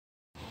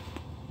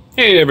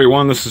Hey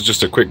everyone, this is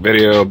just a quick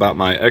video about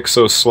my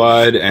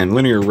exoslide and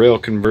linear rail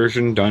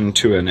conversion done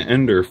to an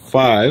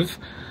Ender-5.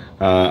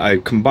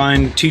 I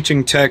combined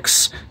Teaching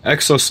Tech's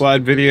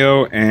exoslide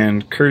video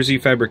and Kersey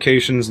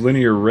Fabrications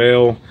linear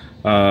rail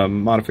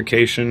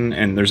modification,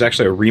 and there's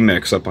actually a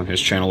remix up on his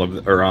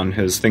channel, or on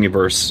his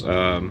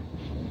Thingiverse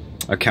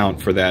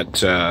account for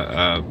that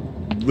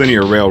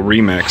linear rail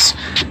remix,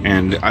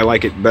 and I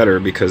like it better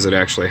because it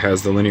actually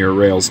has the linear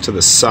rails to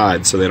the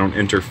side so they don't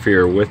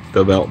interfere with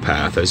the belt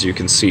path. As you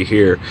can see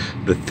here,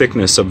 the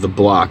thickness of the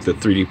block, the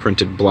 3D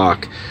printed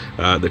block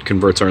that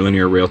converts our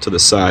linear rail to the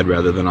side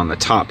rather than on the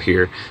top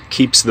here,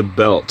 keeps the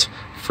belt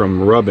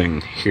from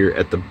rubbing here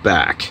at the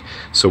back,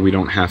 so we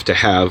don't have to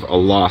have a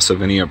loss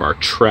of any of our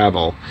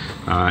travel.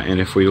 And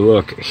if we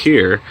look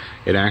here,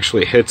 it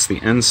actually hits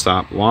the end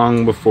stop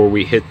long before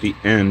we hit the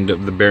end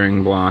of the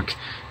bearing block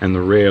and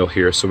the rail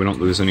here, so we don't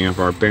lose any of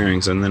our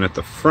bearings. And then at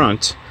the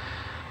front,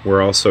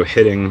 we're also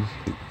hitting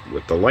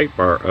with the light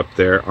bar up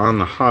there on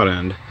the hot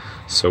end,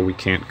 so we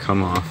can't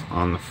come off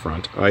on the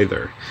front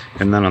either.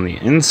 And then on the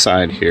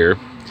inside here,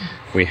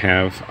 we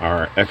have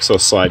our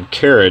exoslide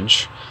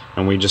carriage,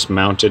 and we just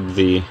mounted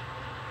the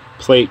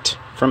plate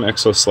from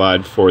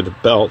exoslide for the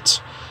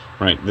belt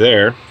right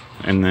there,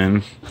 and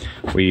then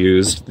we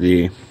used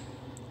the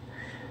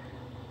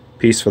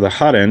piece for the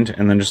hot end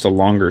and then just a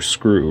longer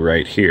screw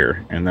right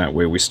here, and that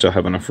way we still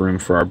have enough room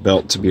for our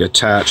belt to be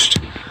attached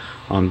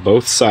on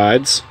both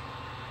sides.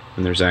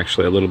 And there's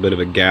actually a little bit of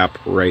a gap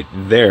right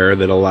there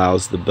that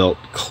allows the belt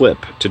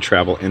clip to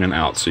travel in and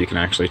out, so you can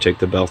actually take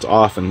the belt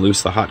off and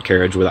loose the hot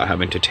carriage without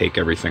having to take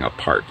everything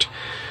apart.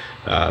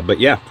 But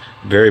yeah,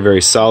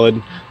 very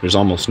solid. There's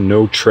almost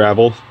no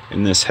travel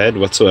in this head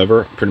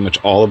whatsoever. Pretty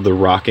much all of the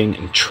rocking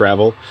and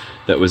travel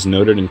that was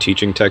noted in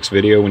Teaching Tech's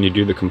video when you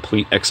do the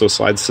complete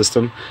exoslide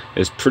system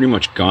is pretty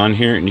much gone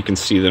here, and you can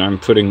see that I'm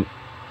putting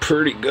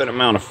pretty good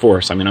amount of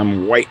force. I mean,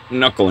 I'm white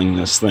knuckling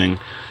this thing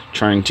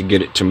trying to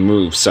get it to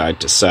move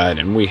side to side,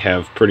 and we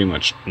have pretty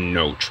much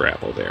no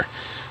travel there.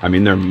 I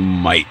mean, there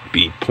might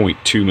be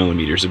 0.2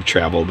 millimeters of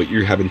travel, but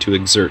you're having to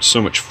exert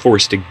so much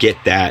force to get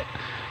that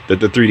the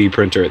 3D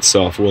printer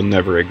itself will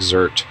never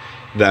exert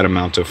that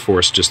amount of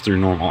force just through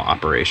normal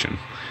operation.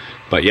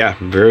 But yeah,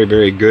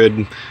 very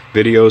good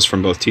videos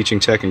from both Teaching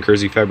Tech and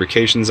Kersey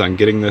Fabrications on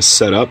getting this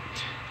set up.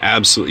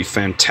 Absolutely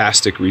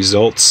fantastic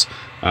results.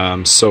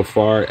 So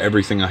far,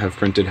 everything I have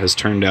printed has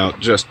turned out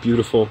just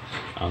beautiful.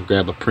 I'll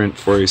grab a print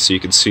for you so you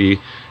can see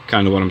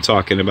kind of what I'm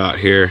talking about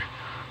here.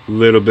 A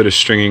little bit of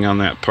stringing on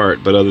that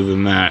part, but other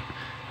than that,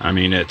 I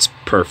mean, it's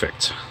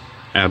perfect.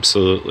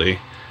 Absolutely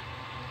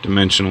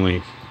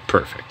dimensionally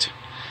perfect.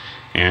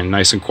 And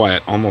nice and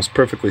quiet, almost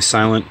perfectly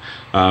silent,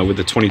 with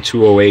the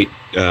 2208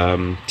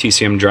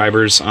 TCM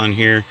drivers on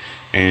here,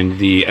 and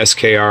the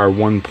SKR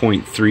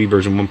 1.3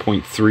 version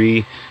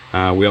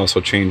 1.3. We also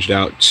changed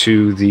out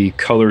to the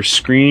color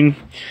screen,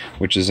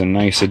 which is a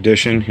nice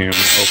addition. Here, let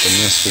me open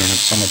this so we don't have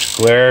so much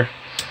glare,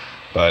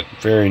 but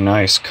very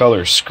nice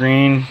color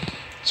screen.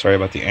 Sorry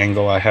about the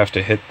angle I have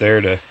to hit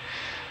there to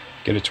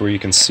get it to where you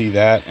can see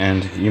that.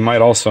 And you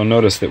might also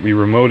notice that we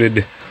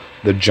remoted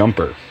the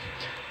jumper,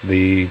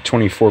 the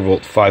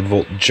 24-volt,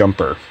 5-volt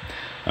jumper,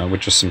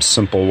 with just some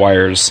simple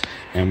wires,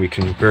 and we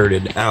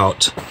converted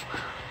out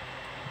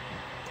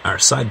our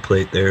side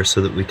plate there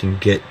so that we can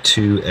get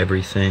to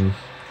everything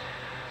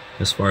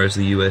as far as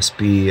the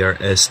USB, our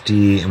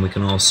SD, and we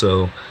can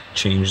also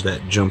change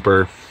that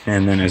jumper.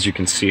 And then, as you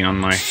can see on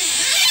my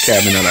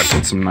cabinet, I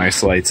put some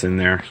nice lights in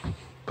there.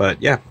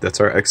 But yeah, that's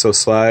our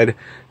exoslide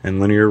and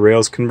linear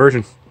rails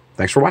conversion.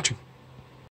 Thanks for watching.